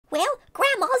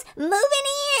Moving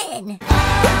in!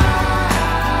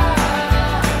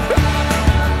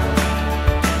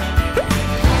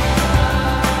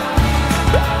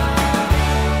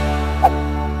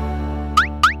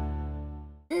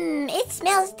 It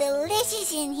smells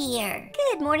delicious in here.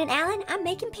 Good morning, Alan. I'm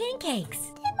making pancakes.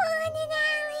 Good morning,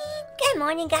 Alan. Good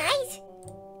morning, guys.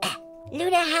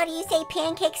 Luna, how do you say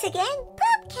pancakes again?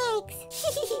 Cupcakes.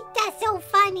 That's so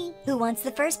funny. Who wants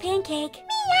the first pancake? Me,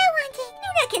 I want it.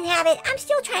 Luna can have it. I'm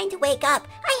still trying to wake up.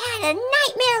 I had a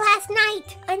nightmare last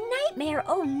night. A nightmare?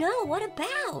 Oh no, what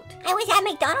about? I was at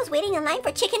McDonald's waiting in line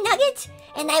for chicken nuggets,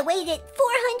 and I waited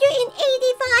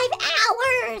 485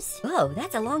 hours. Whoa,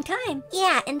 that's a long time.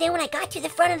 Yeah, and then when I got to the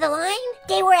front of the line,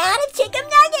 they were out of chicken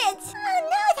nuggets. Oh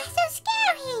no, that's so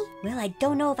scary. Well, I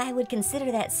don't know if I would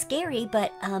consider that scary,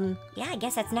 but, yeah, I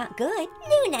guess that's not good.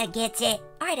 Luna gets it.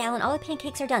 All right, Alan, all the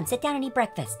pancakes are done. Sit down and eat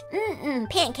breakfast.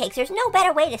 Pancakes. There's no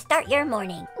better way to start your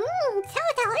morning. So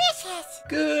delicious.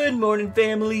 Good morning,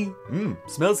 family.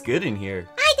 Smells good in here.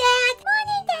 Hi, Dad.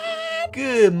 Morning, Dad.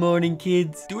 Good morning,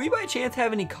 kids. Do we by chance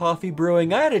have any coffee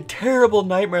brewing? I had a terrible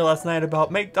nightmare last night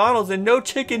about McDonald's and no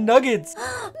chicken nuggets.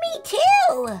 Me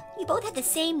too. You both had the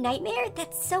same nightmare?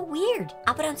 That's so weird.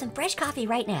 I'll put on some fresh coffee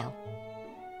right now.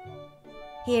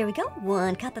 Here we go.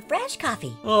 1 cup of fresh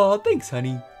coffee. Oh, thanks,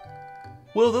 honey.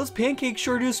 Well, those pancakes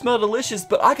sure do smell delicious,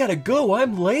 but I gotta go.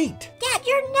 I'm late. Dad,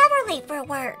 you're never late for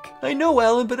work. I know,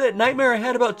 Alan, but that nightmare I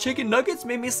had about chicken nuggets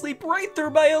made me sleep right through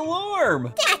my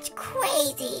alarm. That's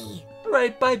crazy. All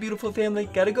right, bye, beautiful family.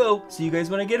 Gotta go. See you guys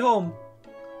when I get home.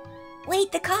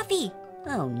 Wait, the coffee.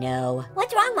 Oh, no.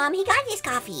 What's wrong, Mom? He got his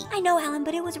coffee. I know, Alan,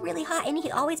 but it was really hot and he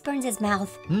always burns his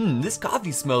mouth. This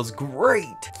coffee smells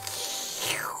great.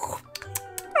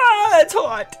 Ah, it's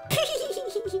hot. Oh,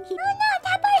 no,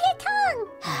 that burned your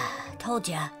tongue. Told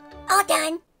ya. All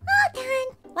done. All done.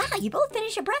 Wow, you both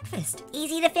finished your breakfast.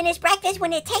 Easy to finish breakfast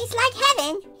when it tastes like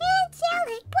heaven.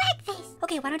 Angelic breakfast.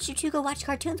 Okay, why don't you two go watch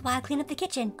cartoons while I clean up the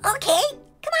kitchen? Okay.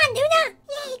 Come on, Luna.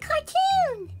 Yay,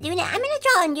 cartoon. Luna, I'm gonna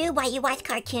draw a noob while you watch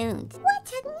cartoons.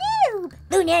 What's a noob?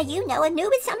 Luna, you know a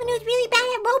noob is someone who's really bad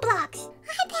at Roblox.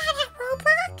 I'm bad at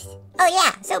Roblox? Oh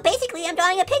yeah, so basically I'm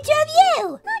drawing a picture of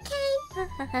you. Okay.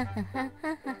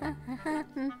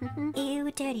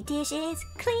 Ew, dirty dishes.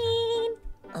 Clean.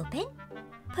 Open.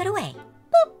 Put away.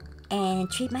 Boop. And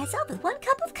treat myself with 1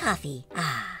 cup of coffee.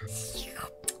 Ah.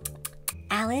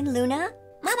 Alan, Luna?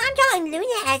 Mom, I'm drawing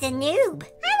Luna as a noob.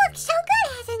 I look so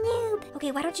good as a noob.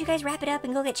 Okay, why don't you guys wrap it up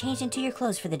and go get changed into your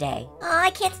clothes for the day? Oh, I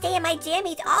can't stay in my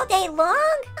jammies all day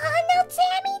long. Oh, no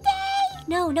jammy day.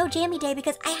 No jammy day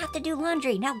because I have to do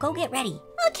laundry. Now go get ready.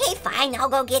 Okay, fine. I'll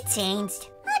go get changed.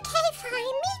 Okay, fine.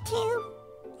 Me too.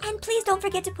 And please don't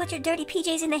forget to put your dirty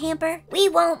PJs in the hamper. We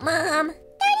won't, Mom.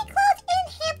 Dirty clothes in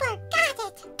hamper. Got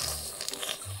it.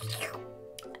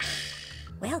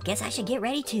 Well, guess I should get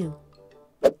ready too.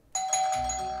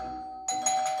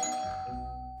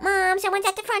 Mom, someone's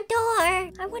at the front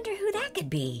door. I wonder who that could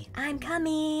be. I'm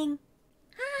coming.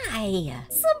 Hi.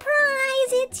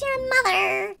 Surprise, it's your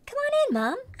mother. Come on in,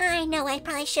 Mom. I know I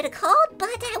probably should have called, but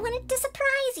I wanted to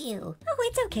surprise you. Oh,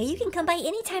 it's okay. You can come by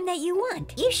any time that you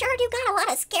want. You sure do got a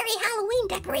lot of scary Halloween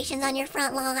decorations on your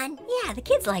front lawn. Yeah, the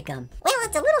kids like them. Well,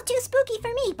 it's a little too spooky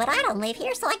for me, but I don't live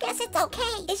here, so I guess it's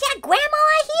okay. Is that Grandma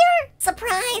I hear?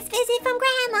 Surprise visit from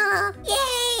Grandma.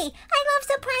 Yay! I love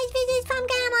surprise visits from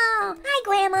Grandma. Hi,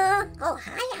 Grandma. Oh,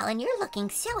 hi, Alan. You're looking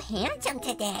so handsome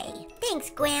today. Thanks,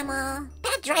 Grandma.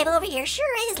 That drive over here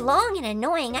sure is long and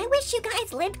annoying. I wish you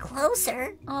guys lived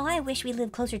closer. Oh, I wish we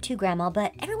lived closer too, Grandma,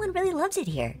 but everyone really loves it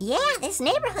here. Yeah, this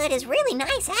neighborhood is really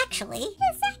nice, actually.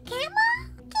 Is that Grandma?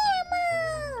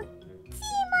 Grandma!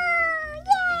 Tima!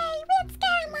 Yay, it's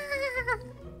Grandma!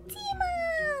 Tima!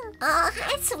 Oh,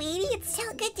 hi, sweetie. It's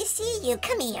so good to see you.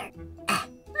 Come here.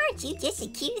 Aren't you just the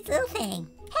cutest little thing?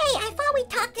 Hey, I thought we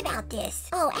talked about this.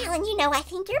 Oh, Alan, you know, I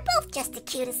think you're both just the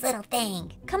cutest little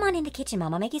thing. Come on in the kitchen,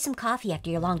 Mom. I'll make you some coffee after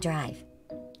your long drive.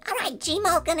 All right,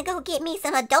 Gmo's gonna go get me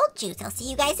some adult juice. I'll see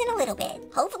you guys in a little bit.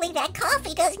 Hopefully that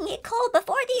coffee doesn't get cold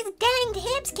before these danged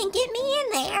hips can get me in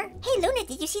there. Hey, Luna,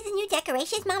 did you see the new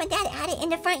decorations Mom and Dad added in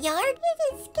the front yard?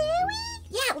 Is it scary?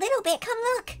 Yeah, a little bit. Come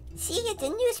look. See, it's a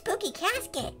new spooky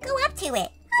casket. Go up to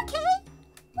it. Okay.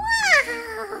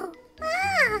 Wow.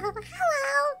 Oh,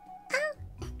 hello. Oh.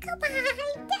 Goodbye.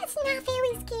 That's not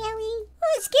very scary.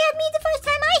 Well, it scared me the first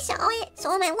time I saw it. So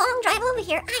on my long drive over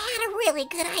here, I had a really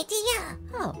good idea.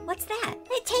 Oh, what's that?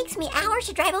 It takes me hours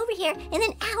to drive over here and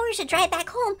then hours to drive back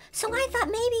home, so I thought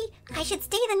maybe I should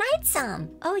stay the night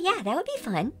some. Oh yeah, that would be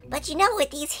fun. But you know,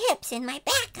 with these hips and my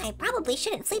back, I probably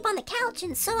shouldn't sleep on the couch,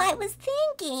 and so I was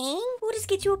thinking... We'll just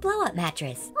get you a blow-up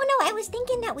mattress. Oh no, I was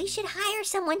thinking that we should hire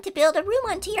someone to build a room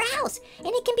onto your house, and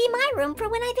it can be my room for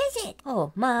when I visit.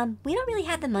 Oh, Mom, we don't really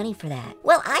have the money for that.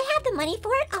 Well, I have the money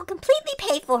for it. I'll completely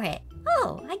pay for it.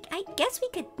 Oh, I guess we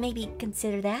could maybe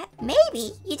consider that.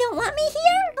 Maybe? You don't want me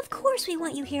here? Of course we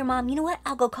want you here, Mom. You know what?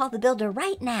 I'll go call the builder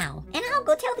right now. And I'll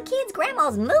go tell the kids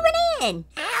Grandma's moving in.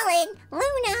 Alan,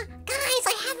 Luna, guys,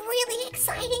 I have really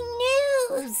exciting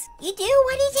news. You do?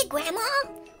 What is it, Grandma?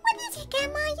 What is it,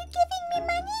 Grandma? You giving me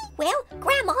money? Well,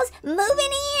 Grandma's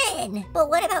moving in. But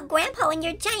what about Grandpa and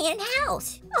your giant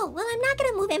house? Oh, well, I'm not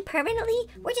gonna move in permanently.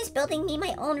 We're just building me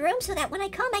my own room so that when I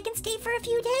come, I can stay for a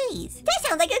few days. That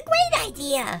sounds like a great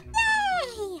idea.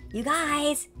 Yay! You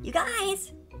guys,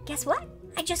 guess what?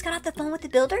 I just got off the phone with the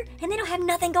builder, and they don't have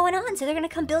nothing going on, so they're gonna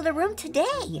come build a room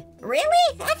today.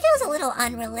 Really? That feels a little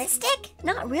unrealistic.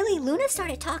 Not really. Luna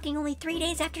started talking only 3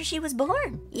 days after she was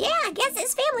born. Yeah, I guess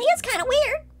this family is kind of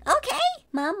weird. Okay.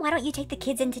 Mom, why don't you take the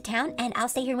kids into town, and I'll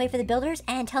stay here and wait for the builders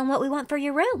and tell them what we want for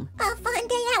your room. A fun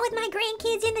day out with my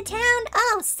grandkids in the town?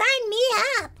 Oh, sign me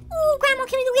up. Ooh, Grandma,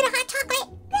 can we go get a hot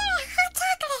chocolate? Yeah, hot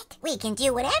chocolate. We can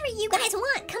do whatever you guys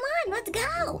want. Come on, let's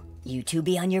go. You two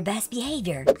be on your best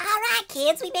behavior. All right,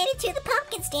 kids, we made it to the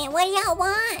pumpkin stand. What do y'all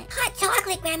want? Hot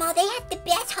chocolate, Grandma. They have the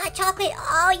best hot chocolate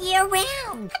all year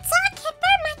round. Hot chocolate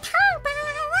burned my tongue, but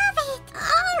I love it.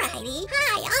 Alrighty.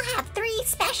 Hi, I'll have 3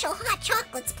 special hot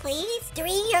chocolates, please.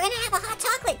 3? You're gonna have a hot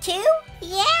chocolate too?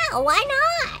 Yeah, why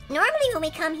not? Normally when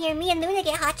we come here, me and Luna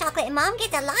get hot chocolate and Mom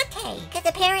gets a latte. Because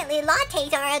apparently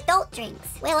lattes are adult drinks.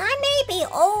 Well, I may be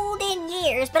old in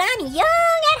years, but I'm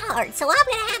young at heart, so I'm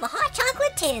gonna have a hot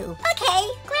chocolate too. Okay,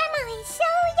 Grandma is so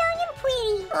young and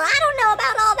pretty. Well, I don't know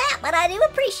about all that, but I do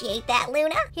appreciate that,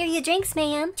 Luna. Here are your drinks,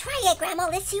 ma'am. Try it, Grandma.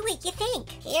 Let's see what you think.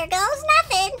 Here goes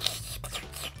nothing.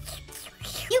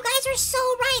 You guys are so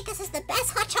right. This is the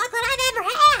best hot chocolate I've ever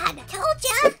had. Told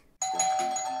ya.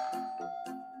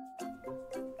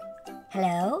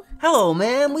 Hello? Hello,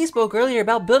 ma'am. We spoke earlier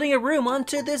about building a room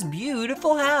onto this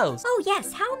beautiful house. Oh,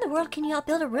 yes. How in the world can you all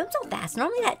build a room so fast?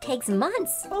 Normally that takes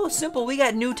months. Oh, simple. We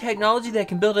got new technology that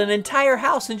can build an entire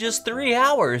house in just 3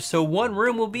 hours, so one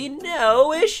room will be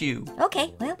no issue.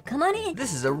 Okay, well, come on in.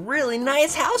 This is a really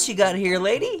nice house you got here,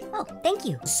 lady. Oh, thank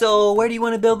you. So, where do you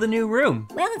want to build the new room?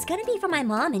 Well, it's gonna be for my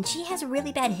mom, and she has a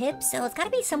really bad hip, so it's gotta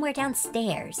be somewhere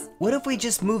downstairs. What if we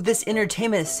just move this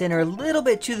entertainment center a little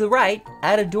bit to the right,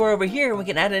 add a door over here, and we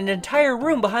can add an entire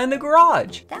room behind the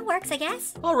garage? That works, I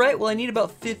guess. Alright, well I need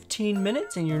about 15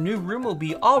 minutes and your new room will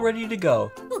be all ready to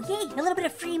go. Oh yay, a little bit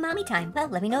of free mommy time. Well,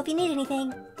 let me know if you need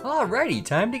anything. Alrighty,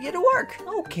 time to get to work.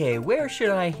 Okay, where should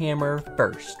I hammer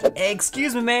first?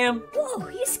 Excuse me, ma'am. Whoa,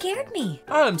 you scared me.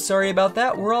 I'm sorry about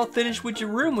that. We're all finished with your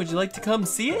room. Would you like to come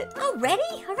see it? Already?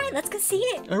 Alright, let's go see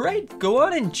it. Alright, go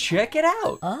on and check it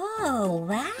out. Oh,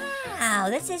 wow,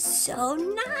 this is so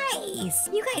nice.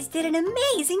 You guys did an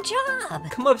amazing job.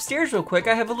 Come upstairs real quick.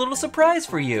 I have a little surprise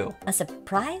for you. A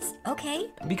surprise? Okay.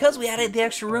 Because we added the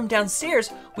extra room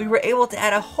downstairs, we were able to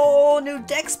add a whole new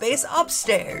deck space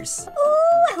upstairs.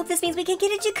 Ooh, I hope this means we can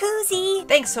get a jacuzzi.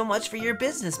 Thanks so much for your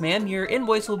business, ma'am. Your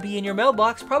invoice will be in your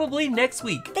mailbox probably next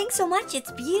week. Thanks so much.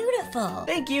 It's beautiful.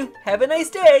 Thank you. Have a nice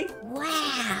day.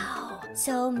 Wow.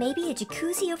 So maybe a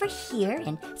jacuzzi over here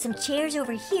and some chairs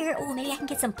over here. Oh, maybe I can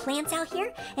get some plants out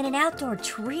here and an outdoor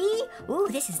tree. Ooh,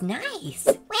 this is nice.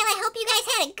 Well, I hope you guys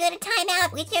had a good time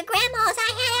out with your grandmas.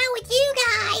 I had out with you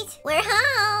guys. We're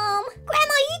home.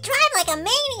 Grandma, you drive like a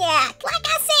maniac. Like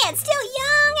I said, still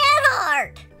young at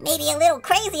heart. Maybe a little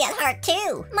crazy at heart,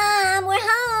 too. Mom, we're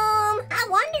home. I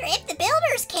wonder if the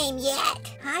builders came yet.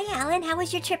 Hi, Alan. How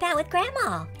was your trip out with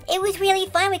Grandma? It was really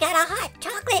fun. We got a hot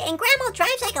chocolate, and Grandma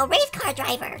drives like a race car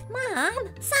driver. Mom.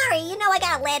 Sorry, you know I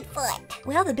got a lead foot.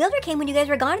 Well, the builder came when you guys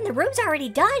were gone, and the room's already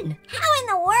done. How in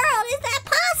the world is that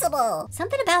possible?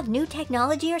 Something about new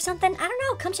technology or something? I don't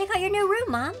know. Come check out your new room,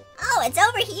 Mom. Oh, it's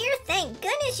over here? Thank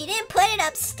goodness you didn't put it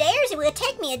upstairs. It would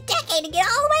take me a decade to get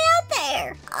all the way out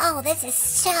there. Oh, this is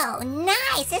so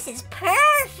nice. This is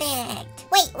perfect.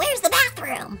 Wait, where's the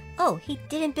bathroom? Oh, he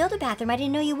didn't build a bathroom. I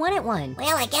didn't know you wanted one.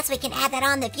 Well, I guess we can add that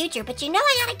on in the future, but you know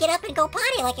I gotta get up and go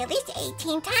potty like at least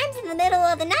 18 times in the middle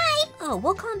of the night. Oh,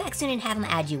 we'll call him back soon and have him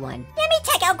add you one. Let me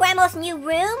check out Grandma's new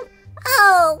room.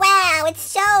 Oh, wow, it's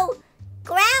so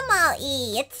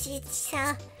grandma-y. It's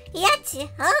okay.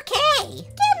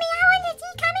 Excuse me, Alan, is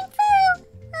he coming through?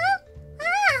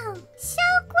 Oh, so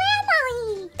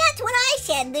grandma-y. That's what I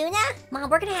said. bed, Luna. Mom,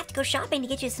 we're gonna have to go shopping to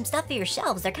get you some stuff for your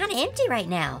shelves. They're kind of empty right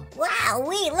now. Wow,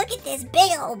 look at this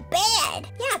big old bed.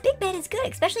 Yeah, a big bed is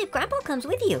good, especially if Grandpa comes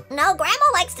with you. No, Grandma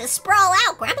likes to sprawl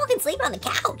out. Grandpa can sleep on the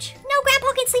couch. No,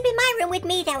 Grandpa can sleep in my room with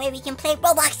me. That way we can play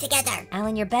Roblox together.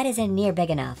 Alan, your bed isn't near big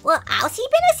enough. Well, I'll sleep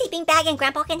in a sleeping bag and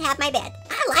Grandpa can have my bed.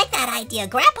 I like that idea.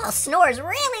 Grandpa snores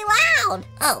really loud.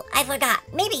 Oh, I forgot.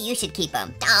 Maybe you should keep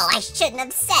him. Oh, I shouldn't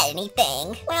have said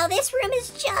anything. Well, this room is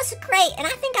just great, and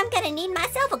I think I'm gonna need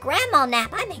myself a grandma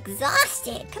nap. I'm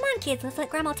exhausted. Come on, kids, let's let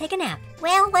Grandma take a nap.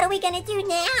 Well, what are we gonna do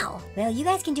now? Well, you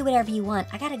guys can do whatever you want.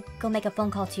 I gotta go make a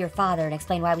phone call to your father and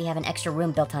explain why we have an extra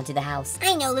room built onto the house.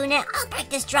 I know, Luna. I'll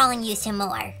practice drawing you some more.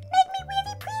 Make me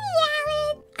really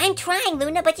pretty, Alan. I'm trying,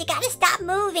 Luna, but you gotta stop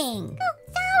moving.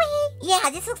 Oh, sorry. Yeah,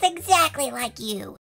 this looks exactly like you.